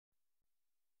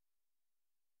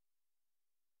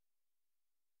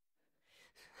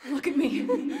Look at me.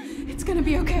 It's gonna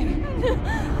be okay.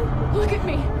 Look at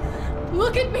me.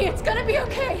 Look at me. It's gonna be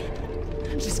okay.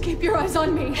 Just keep your eyes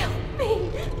on me. Help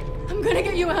me. I'm gonna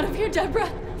get you out of here,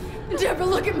 Deborah. Deborah,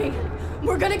 look at me.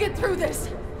 We're gonna get through this.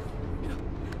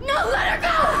 No, let her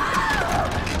go!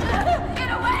 Get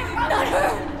away from me! Not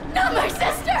her! Not my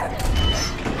sister!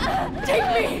 Take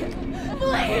me!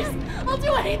 Please! I'll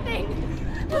do anything!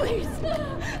 Please!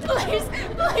 Please!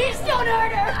 Please don't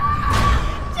hurt her!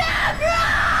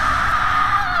 Deborah!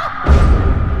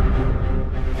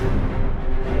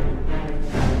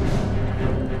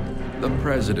 The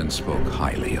president spoke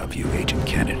highly of you, Agent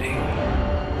Kennedy.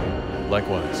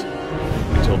 Likewise.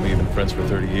 He told me you've been friends for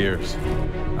 30 years.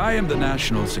 I am the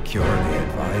National Security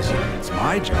Advisor. It's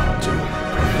my job to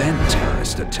prevent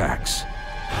terrorist attacks.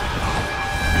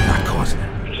 Not causing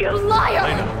it. You liar!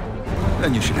 I know.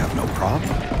 Then you should have no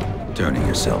problem turning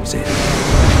yourselves in.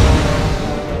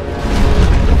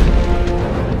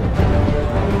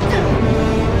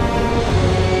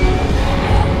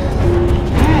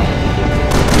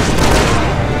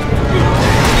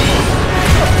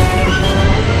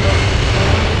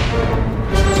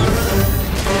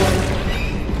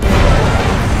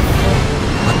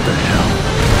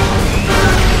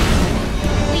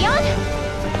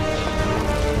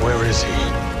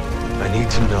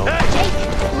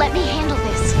 Let me handle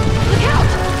this. Look out!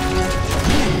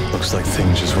 Looks like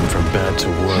things just went from bad to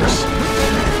worse.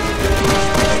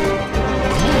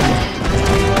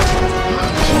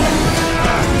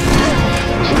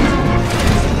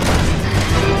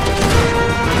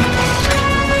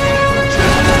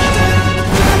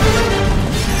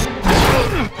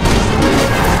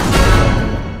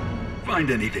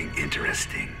 Find anything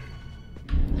interesting?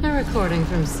 A recording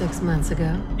from 6 months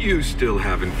ago. You still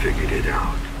haven't figured it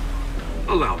out.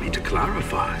 Allow me to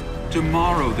clarify.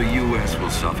 Tomorrow, the U.S. will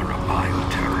suffer a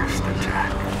mild terrorist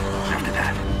attack. After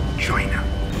that, China.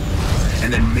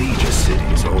 And then major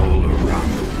cities all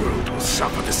around the world will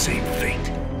suffer the same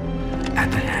fate. At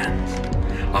the hands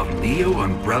of Neo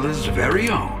Umbrella's very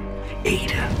own,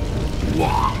 Ada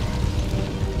Wong.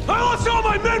 I lost all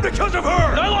my men because of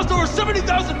her! And I lost over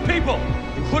 70,000 people,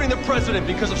 including the president,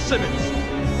 because of Simmons.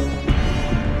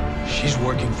 She's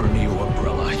working for Neo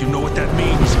Umbrella. You know what that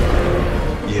means?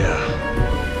 Yeah,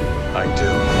 I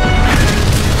do.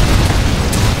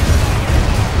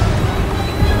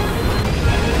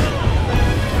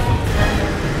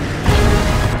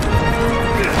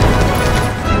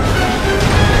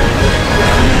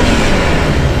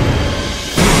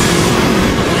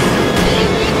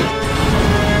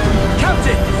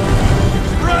 Captain!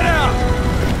 Run out!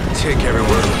 Take every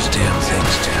one of those damn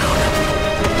things down.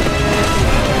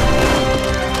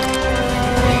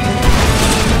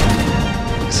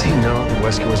 Does he know that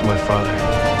Wesker was my father?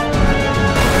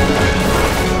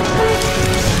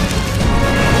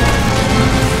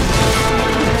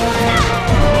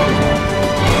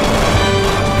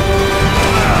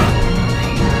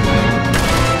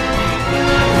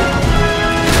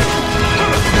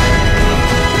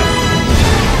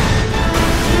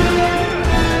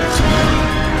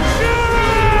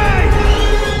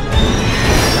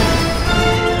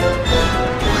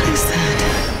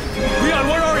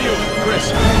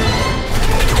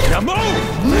 Now move!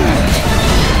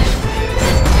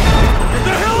 Get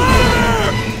the hell out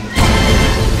of here!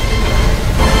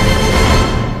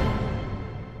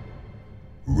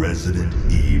 Resident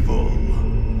Evil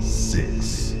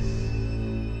 6.